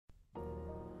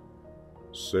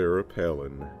Sarah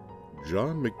Palin.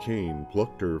 John McCain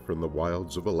plucked her from the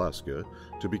wilds of Alaska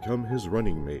to become his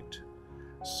running mate.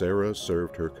 Sarah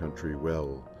served her country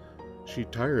well. She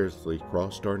tirelessly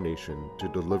crossed our nation to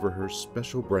deliver her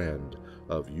special brand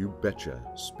of "you betcha"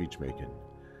 speechmaking.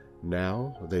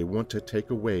 Now they want to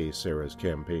take away Sarah's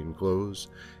campaign clothes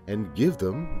and give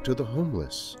them to the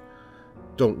homeless.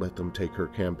 Don't let them take her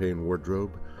campaign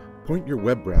wardrobe. Point your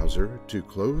web browser to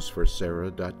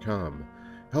clothesforsarah.com.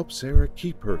 Help Sarah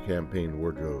keep her campaign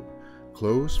wardrobe.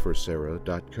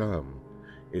 clothesforsarah.com.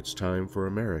 It's time for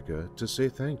America to say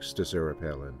thanks to Sarah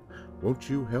Palin. Won't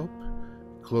you help?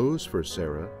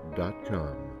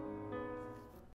 clothesforsarah.com.